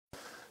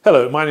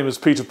Hello, my name is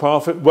Peter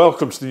Parfitt.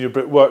 Welcome to the New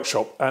Brit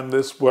Workshop and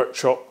this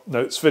workshop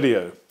notes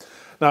video.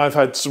 Now, I've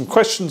had some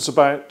questions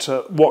about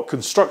what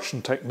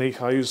construction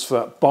technique I use for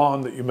that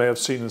barn that you may have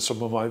seen in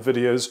some of my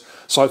videos.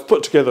 So I've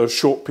put together a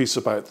short piece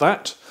about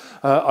that.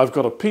 I've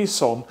got a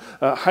piece on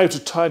how to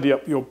tidy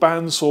up your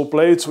bandsaw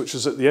blades, which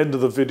is at the end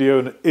of the video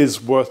and it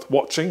is worth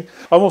watching.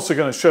 I'm also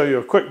going to show you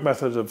a quick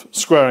method of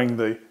squaring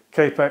the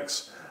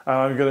Kapex, and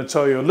I'm going to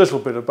tell you a little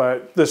bit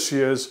about this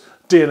year's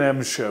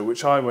D&M Show,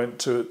 which I went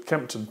to at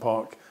Kempton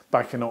Park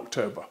back in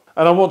October.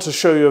 And I want to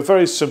show you a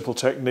very simple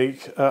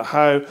technique,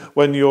 how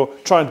when you're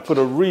trying to put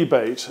a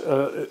rebate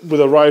with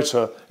a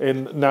router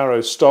in narrow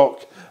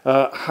stock,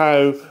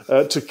 how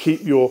to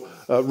keep your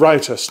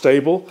router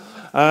stable.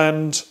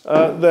 And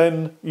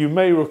then you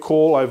may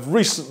recall I've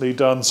recently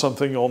done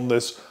something on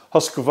this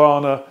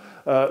Husqvarna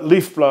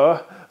Leaf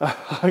Blower.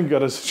 I'm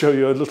going to show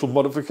you a little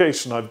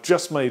modification I've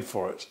just made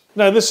for it.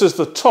 Now, this is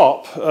the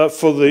top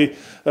for the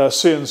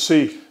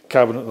CNC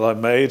cabinet that I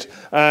made,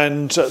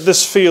 and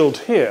this field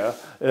here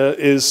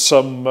is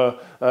some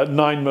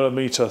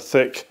 9mm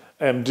thick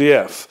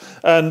MDF,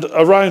 and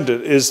around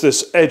it is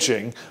this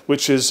edging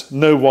which is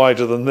no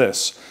wider than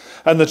this.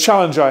 And the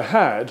challenge I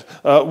had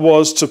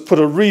was to put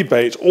a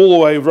rebate all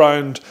the way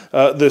around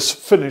this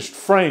finished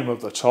frame of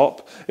the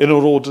top in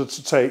order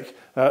to take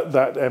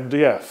that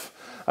MDF.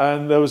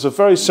 And there was a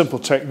very simple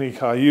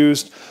technique I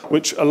used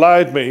which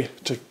allowed me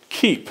to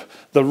keep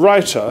the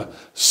router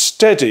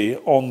steady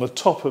on the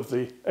top of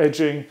the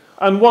edging.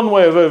 And one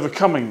way of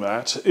overcoming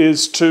that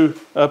is to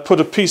put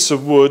a piece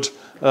of wood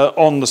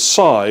on the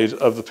side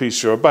of the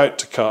piece you're about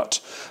to cut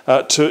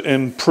to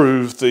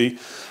improve the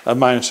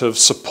amount of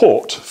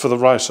support for the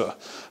router.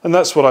 And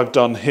that's what I've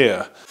done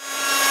here.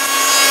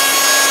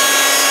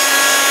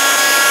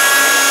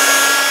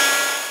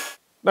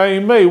 Now,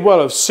 you may well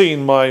have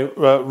seen my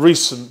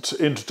recent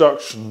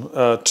introduction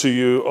to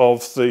you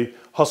of the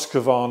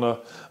Husqvarna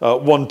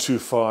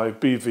 125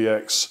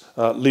 BVX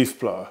leaf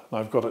blower.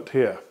 I've got it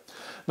here.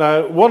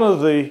 Now, one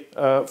of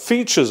the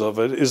features of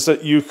it is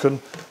that you can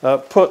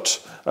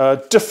put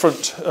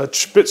different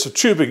bits of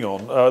tubing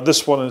on.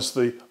 This one is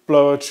the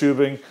blower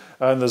tubing,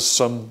 and there's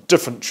some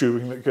different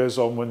tubing that goes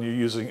on when you're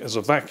using it as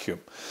a vacuum.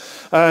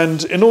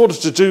 And in order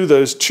to do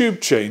those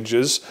tube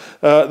changes,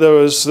 there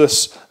is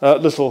this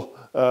little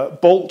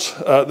bolt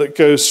that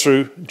goes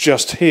through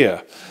just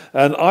here.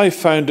 And I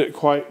found it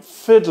quite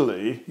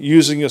fiddly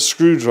using a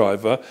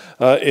screwdriver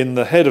in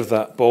the head of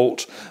that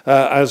bolt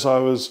as I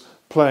was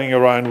playing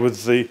around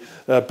with the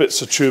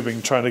bits of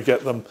tubing trying to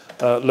get them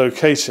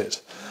located.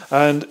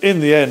 And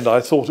in the end,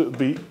 I thought it would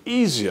be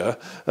easier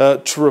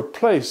to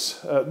replace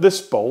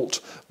this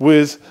bolt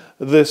with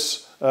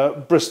this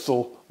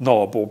Bristol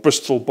knob or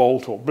Bristol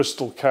bolt or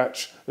Bristol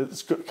catch.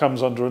 It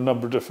comes under a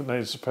number of different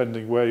names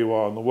depending where you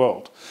are in the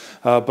world.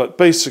 But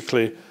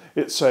basically,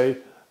 it's a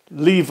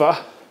lever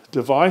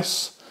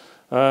device,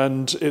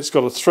 and it's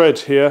got a thread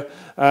here,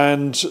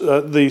 and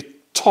the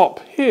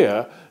top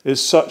here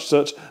is such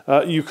that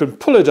you can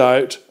pull it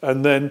out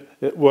and then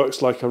it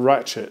works like a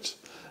ratchet,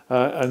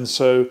 and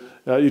so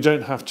you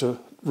don't have to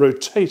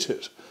rotate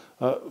it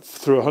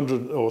through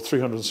 100 or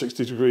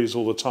 360 degrees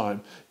all the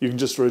time. You can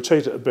just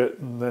rotate it a bit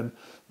and then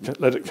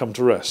let it come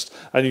to rest,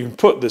 and you can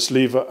put this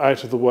lever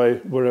out of the way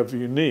wherever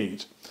you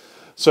need.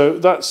 So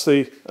that's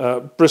the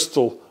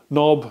Bristol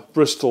knob,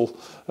 Bristol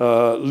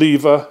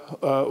lever,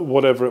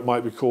 whatever it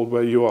might be called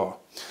where you are.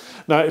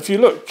 Now, if you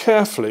look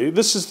carefully,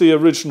 this is the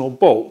original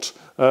bolt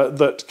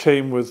that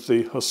came with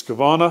the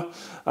Husqvarna,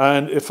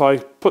 and if I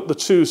put the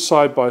two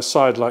side by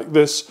side like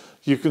this,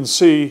 you can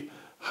see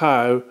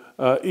how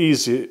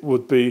easy it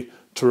would be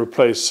to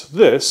replace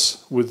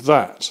this with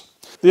that.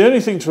 The only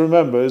thing to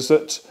remember is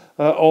that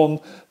on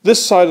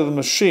this side of the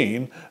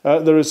machine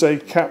there is a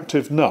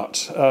captive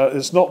nut.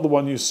 It's not the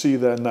one you see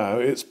there now,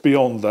 it's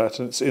beyond that,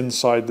 and it's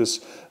inside this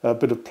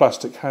bit of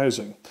plastic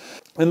housing.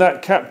 And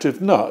that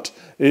captive nut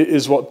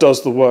is what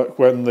does the work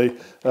when the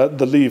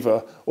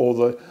lever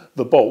or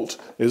the bolt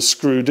is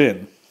screwed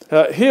in.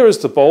 Here is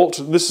the bolt.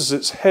 This is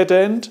its head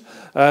end,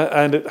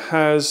 and it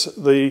has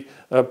the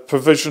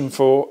provision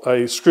for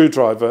a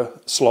screwdriver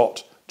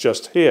slot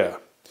just here.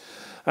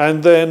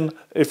 And then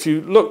if you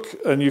look,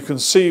 and you can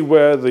see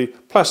where the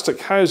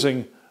plastic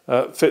housing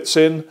fits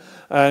in,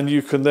 and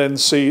you can then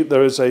see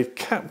there is a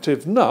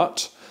captive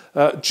nut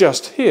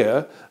just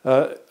here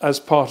as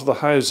part of the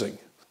housing.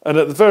 And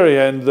at the very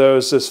end there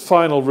is this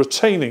final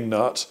retaining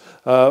nut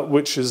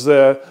which is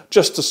there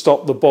just to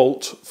stop the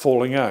bolt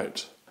falling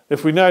out.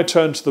 If we now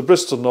turn to the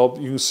Bristol knob,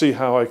 you can see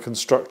how I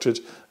constructed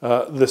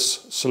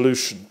this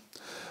solution.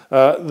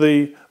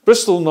 The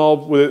Bristol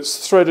knob with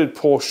its threaded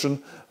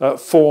portion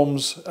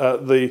forms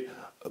the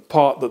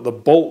part that the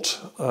bolt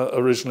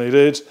originally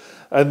did,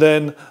 and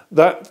then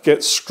that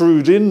gets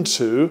screwed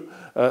into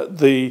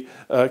the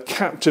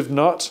captive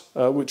nut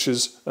which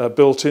is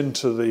built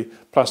into the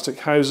plastic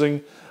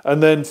housing,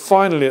 and then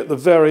finally at the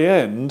very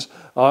end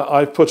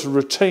I put a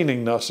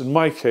retaining nut. In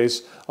my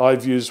case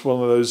I've used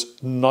one of those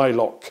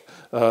nylock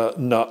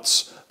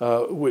nuts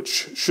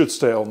which should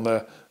stay on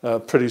there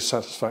pretty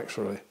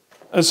satisfactorily.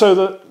 And so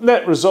the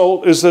net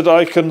result is that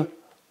I can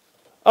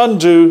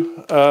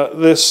undo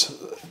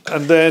this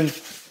and then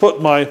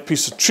put my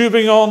piece of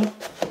tubing on,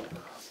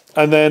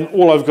 and then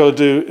all I've got to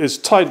do is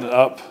tighten it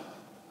up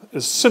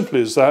as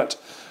simply as that,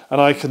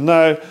 and I can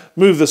now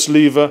move this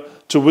lever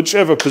to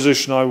whichever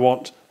position I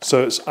want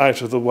so it's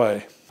out of the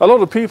way. A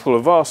lot of people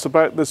have asked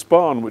about this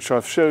barn, which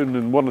I've shown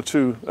in one or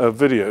two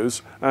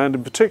videos, and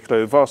in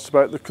particular have asked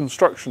about the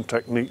construction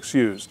techniques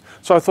used.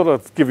 So I thought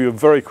I'd give you a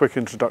very quick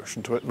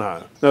introduction to it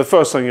now. Now, the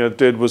first thing I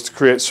did was to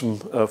create some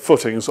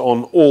footings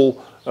on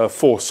all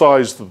four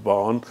sides of the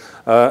barn,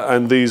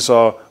 and these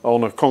are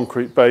on a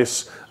concrete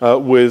base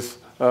with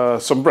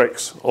some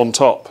bricks on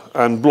top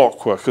and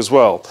blockwork as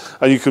well.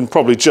 And you can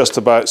probably just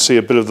about see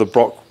a bit of the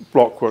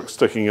blockwork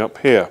sticking up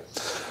here.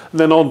 And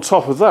then on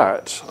top of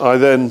that, I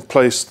then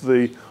placed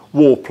the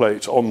wall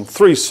plate on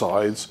three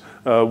sides,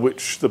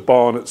 which the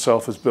barn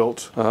itself is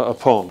built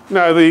upon.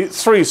 Now, the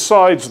three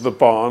sides of the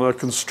barn are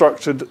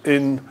constructed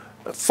in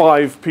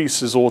 5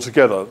 pieces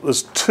altogether.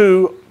 There's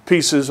 2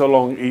 pieces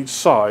along each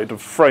side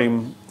of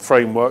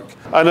framework,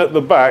 and at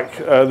the back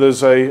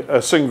there's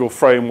a single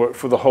framework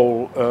for the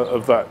whole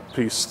of that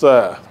piece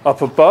there.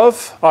 Up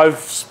above,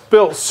 I've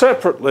built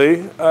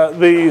separately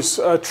these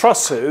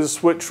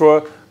trusses, which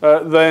were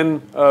then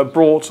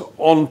brought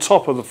on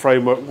top of the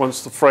framework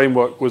once the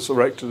framework was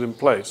erected in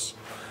place.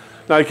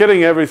 Now,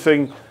 getting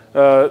everything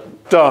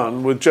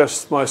done with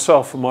just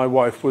myself and my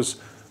wife was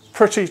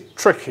pretty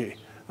tricky,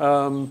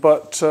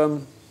 but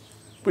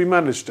we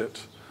managed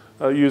it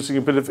using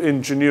a bit of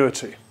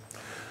ingenuity.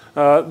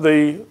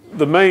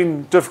 The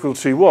main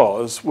difficulty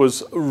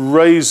was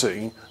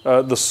raising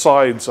the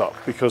sides up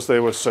because they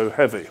were so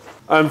heavy.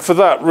 And for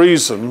that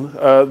reason,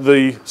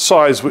 the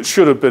sides, which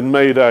should have been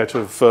made out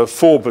of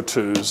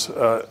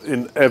 4x2s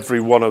in every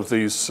one of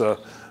these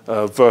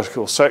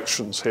vertical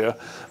sections here,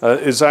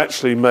 is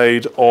actually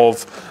made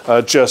of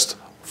just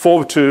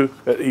 4x2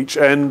 at each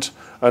end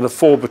and a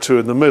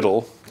 4x2 in the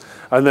middle.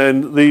 And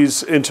then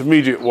these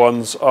intermediate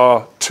ones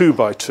are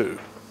 2x2.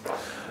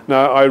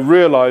 Now, I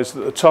realised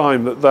at the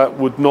time that that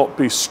would not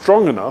be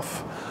strong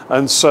enough,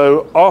 and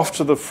so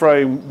after the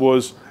frame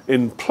was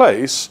in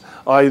place,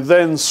 I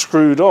then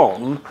screwed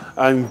on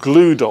and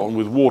glued on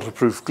with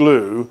waterproof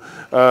glue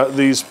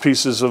these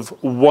pieces of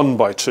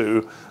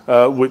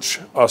 1x2, which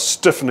are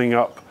stiffening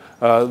up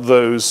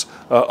those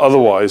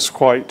otherwise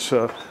quite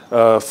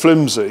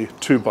flimsy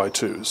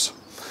 2x2s.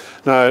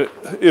 Now,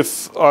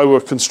 if I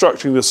were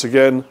constructing this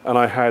again and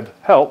I had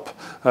help,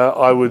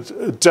 I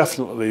would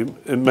definitely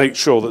make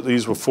sure that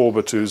these were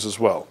 4x2s as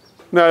well.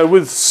 Now,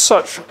 with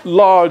such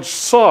large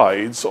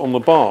sides on the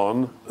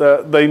barn,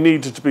 they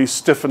needed to be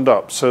stiffened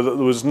up so that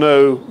there was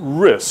no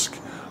risk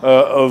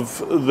of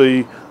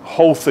the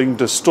whole thing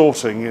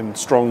distorting in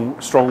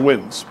strong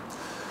winds.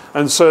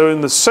 And so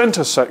in the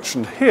center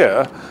section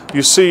here,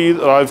 you see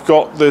that I've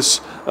got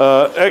this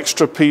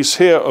extra piece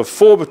here of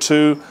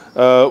 4x2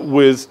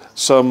 with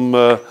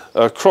some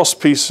cross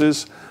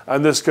pieces,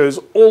 and this goes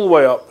all the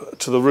way up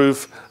to the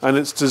roof, and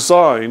it's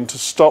designed to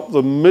stop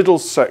the middle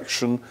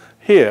section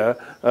here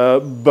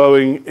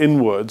bowing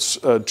inwards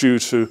due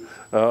to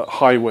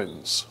high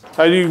winds.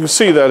 And you can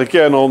see that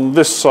again on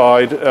this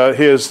side.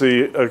 Here's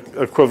the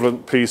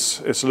equivalent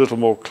piece. It's a little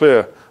more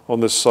clear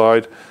on this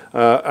side,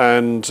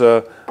 and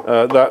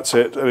that's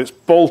it. And it's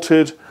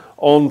bolted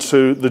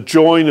onto the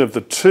join of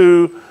the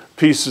 2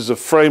 pieces of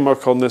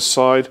framework on this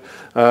side,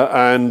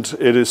 and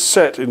it is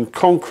set in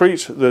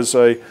concrete. There's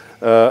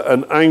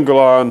an angle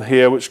iron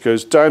here which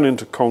goes down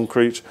into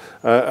concrete,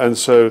 and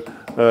so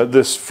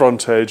this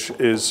front edge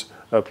is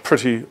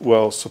pretty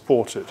well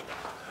supported.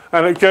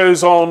 And it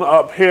goes on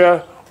up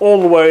here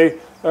all the way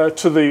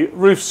to the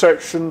roof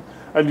section,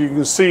 and you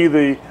can see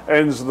the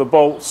ends of the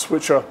bolts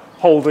which are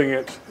holding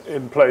it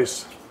in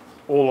place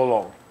all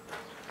along.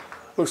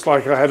 Looks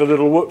like I had a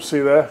little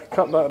whoopsie there,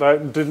 cut that out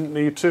and didn't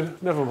need to,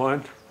 never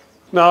mind.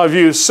 Now, I've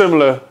used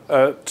similar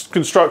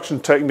construction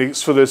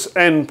techniques for this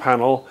end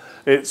panel.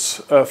 It's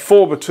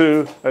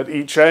 4x2 at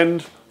each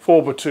end,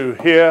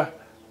 4x2 here,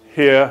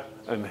 here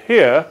and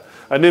here,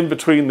 and in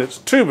between it's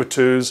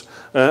 2x2s,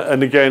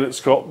 and again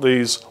it's got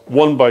these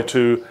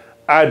 1x2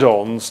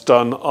 add-ons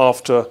done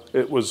after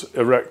it was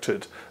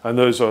erected, and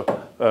those are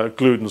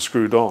glued and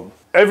screwed on.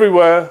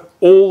 Everywhere,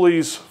 all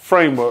these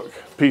framework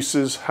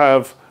pieces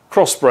have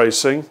cross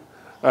bracing,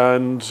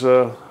 and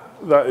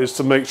that is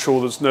to make sure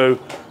there's no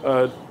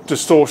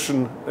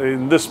distortion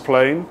in this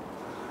plane.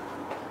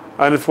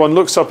 And if one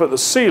looks up at the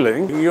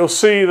ceiling, you'll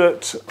see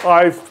that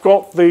I've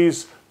got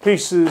these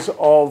pieces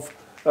of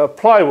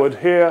plywood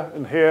here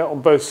and here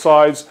on both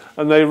sides,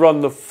 and they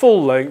run the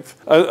full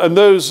length, and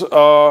those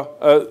are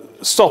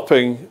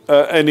stopping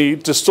any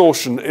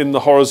distortion in the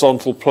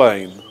horizontal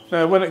plane.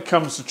 Now, when it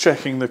comes to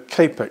checking the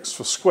Kapex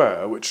for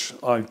square, which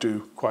I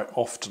do quite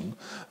often,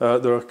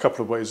 there are a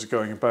couple of ways of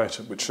going about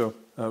it which are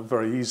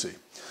very easy.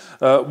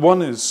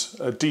 One is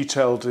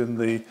detailed in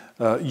the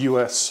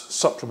US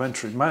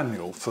supplementary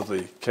manual for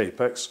the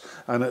Kapex,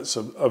 and it's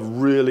a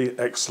really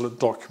excellent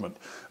document,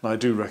 and I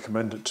do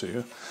recommend it to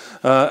you.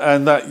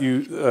 And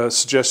that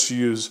suggests you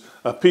use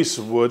a piece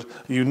of wood,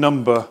 you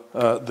number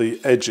the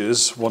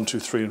edges, 1, 2,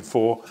 3 and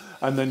 4,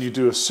 and then you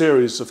do a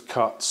series of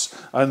cuts,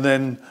 and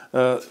then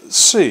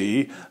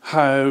see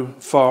how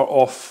far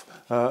off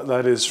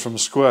that is from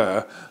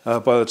square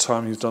by the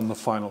time you've done the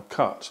final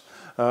cut.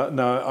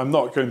 Now, I'm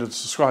not going to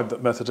describe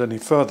that method any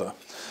further,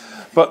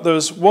 but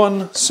there's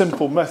one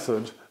simple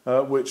method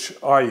which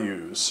I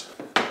use.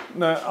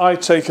 Now, I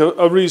take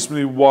a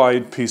reasonably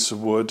wide piece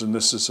of wood, and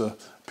this is a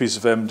piece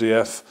of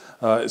MDF.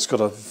 It's got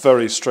a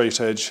very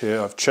straight edge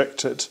here, I've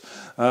checked it,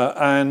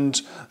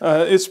 and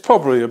it's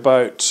probably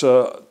about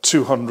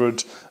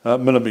 200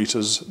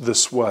 millimeters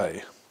this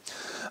way.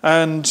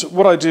 And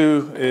what I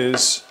do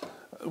is,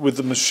 with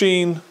the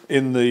machine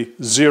in the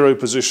 0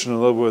 position, in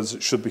other words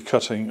it should be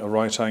cutting a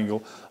right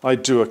angle, I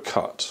do a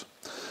cut.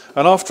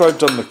 And after I've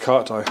done the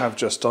cut, I have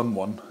just done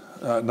one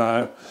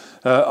now,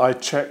 I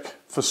check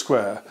for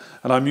square,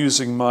 and I'm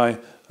using my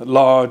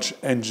large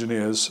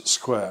engineer's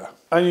square.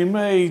 And you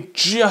may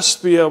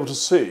just be able to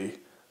see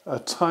a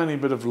tiny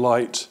bit of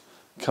light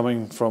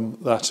coming from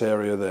that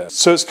area there.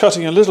 So it's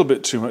cutting a little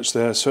bit too much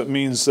there, so it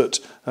means that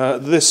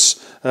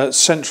this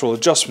central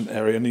adjustment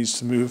area needs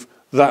to move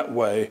that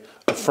way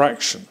a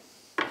fraction.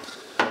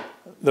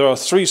 There are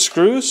 3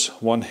 screws,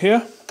 one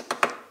here,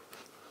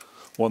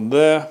 one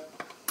there,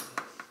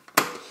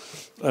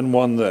 and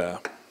one there.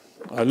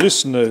 I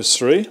loosen those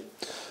 3.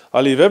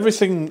 I leave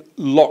everything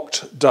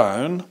locked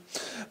down.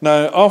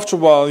 Now, after a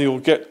while, you'll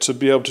get to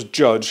be able to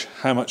judge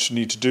how much you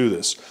need to do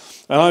this.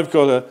 And I've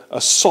got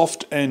a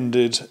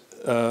soft-ended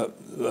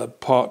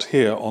part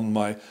here on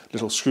my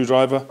little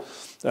screwdriver,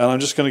 and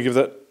I'm just going to give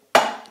that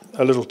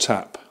a little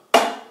tap.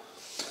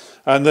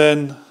 And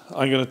then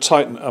I'm going to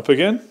tighten it up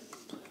again.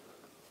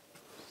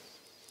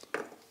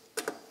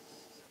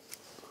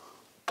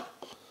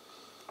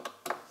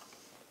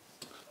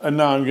 And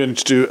now I'm going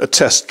to do a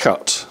test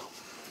cut.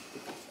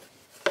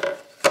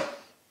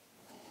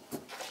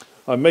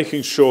 I'm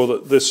making sure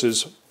that this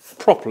is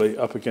properly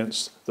up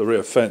against the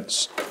rear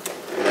fence.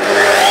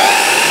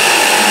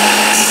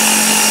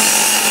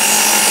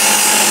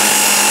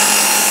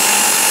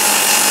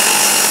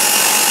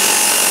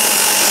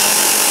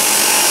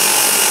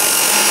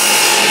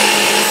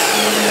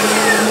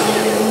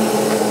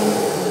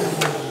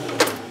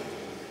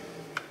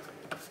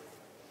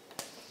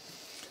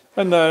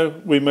 And now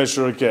we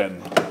measure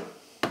again.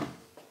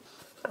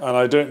 And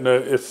I don't know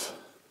if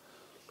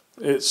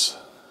it's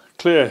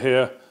clear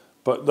here,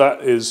 but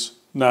that is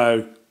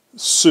now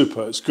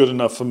super. It's good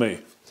enough for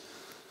me.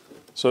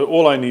 So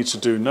all I need to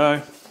do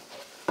now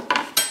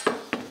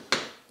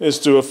is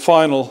do a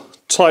final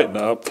tighten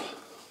up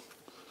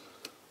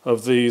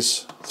of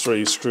these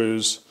 3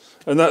 screws,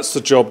 and that's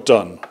the job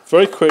done.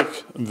 Very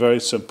quick and very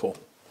simple.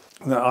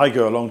 Now I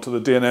go along to the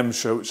D&M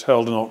Show, which is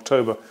held in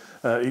October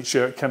each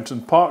year at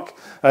Kempton Park,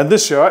 and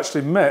this year I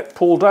actually met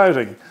Paul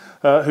Dowding,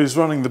 who's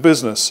running the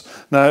business.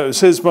 Now, it was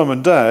his mum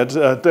and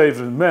dad,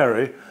 David and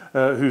Mary,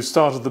 who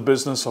started the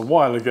business a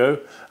while ago,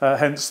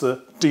 hence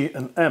the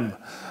D&M.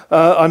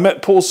 I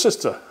met Paul's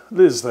sister,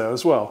 Liz, there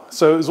as well.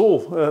 So it was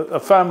all a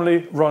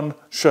family-run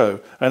show,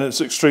 and it's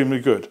extremely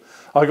good.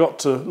 I got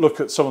to look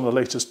at some of the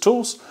latest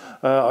tools,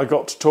 I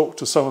got to talk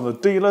to some of the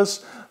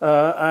dealers,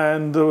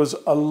 and there was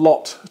a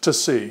lot to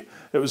see.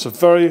 It was a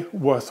very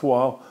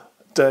worthwhile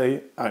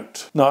day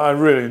out. Now, I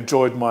really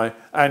enjoyed my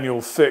annual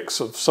fix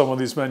of some of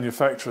these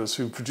manufacturers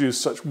who produce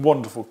such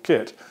wonderful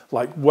kit,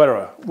 like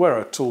Wera.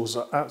 Wera tools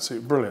are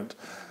absolutely brilliant.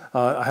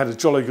 I had a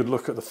jolly good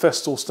look at the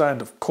Festal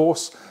stand, of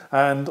course,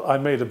 and I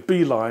made a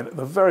beeline at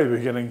the very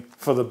beginning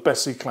for the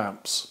Bessie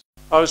clamps.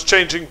 I was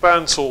changing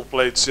bandsaw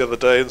blades the other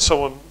day, and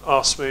someone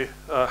asked me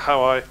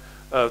how I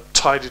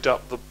tidied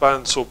up the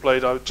bandsaw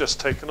blade I had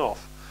just taken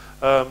off.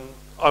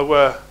 I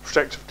wear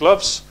protective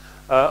gloves,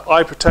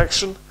 eye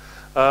protection.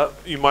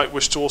 You might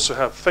wish to also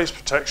have face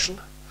protection.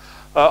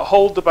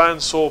 Hold the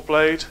bandsaw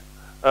blade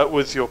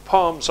with your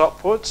palms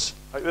upwards,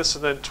 like this,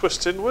 and then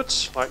twist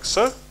inwards, like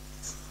so.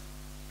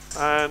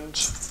 And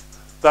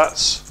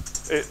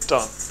that's it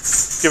done.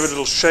 Give it a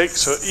little shake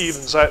so it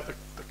evens out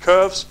the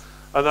curves,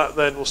 and that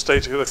then will stay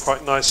together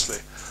quite nicely.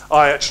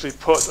 I actually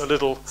put a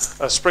little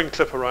spring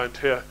clip around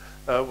here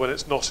when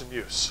it's not in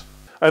use.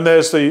 And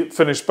there's the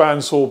finished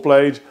bandsaw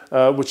blade,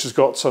 which has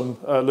got some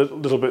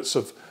little bits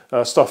of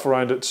stuff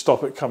around it to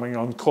stop it coming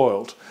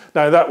uncoiled.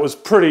 Now, that was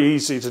pretty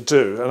easy to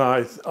do, and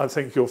I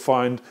think you'll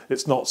find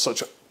it's not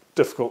such a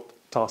difficult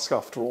task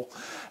after all.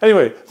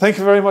 Anyway, thank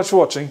you very much for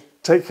watching.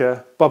 Take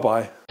care.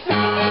 Bye-bye.